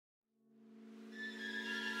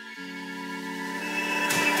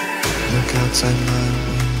outside my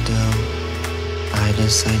window, I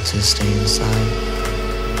decide to stay inside.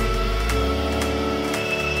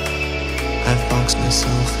 I've boxed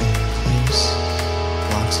myself in place,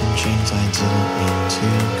 locks and chains I didn't mean to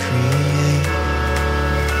create.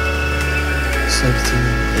 Slip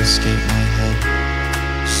through, escape my head,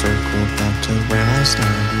 circle back to where I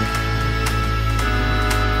started.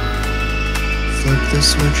 Flip the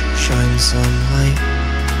switch, shine some light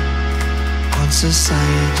on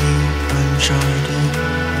society uncharted.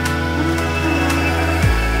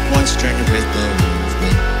 Once journey with the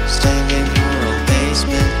movement, staying in your own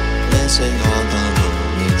basement, missing all the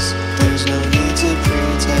moments. There's no need to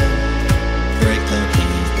pretend. Break the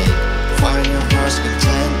pavement, find your heart's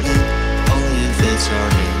contentment, only if it's your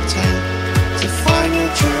intent to find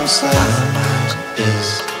your true self. My mind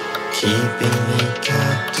is keeping me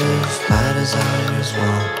captive, my desires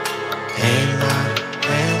won't pay my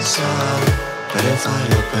ransom. But if I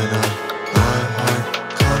open up my heart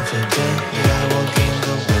confidently, I will gain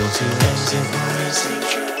the will to exit my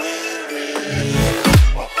sanctuary.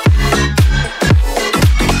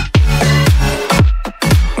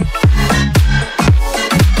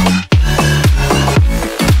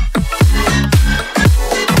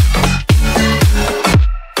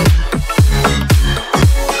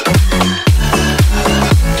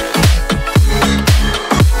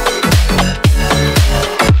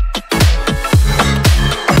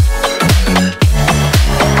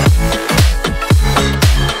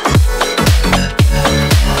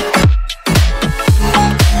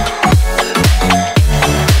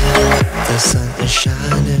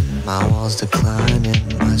 My walls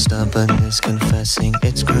declining, my stubbornness confessing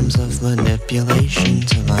its crimes of manipulation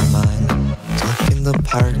to my mind. Talk in the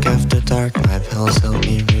park after dark, my pills help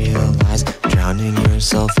me realize drowning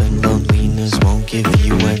yourself in loneliness won't give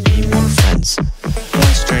you any more friends.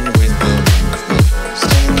 Lost journey with the movement,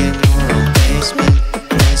 staying in your own basement,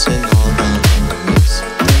 missing all the moments.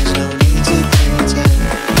 There's no need to pretend.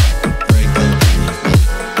 Break the pavement,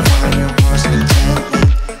 find your heart's contentment,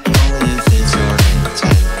 only if it's your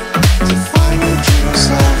intent to find your true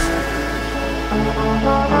self.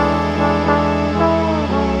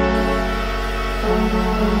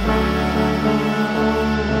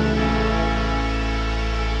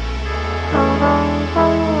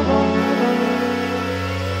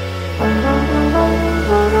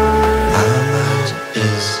 My mind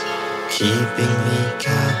is keeping me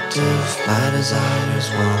captive, my desires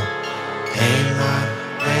won't pay my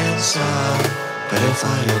ransom. But if I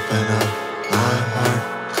open up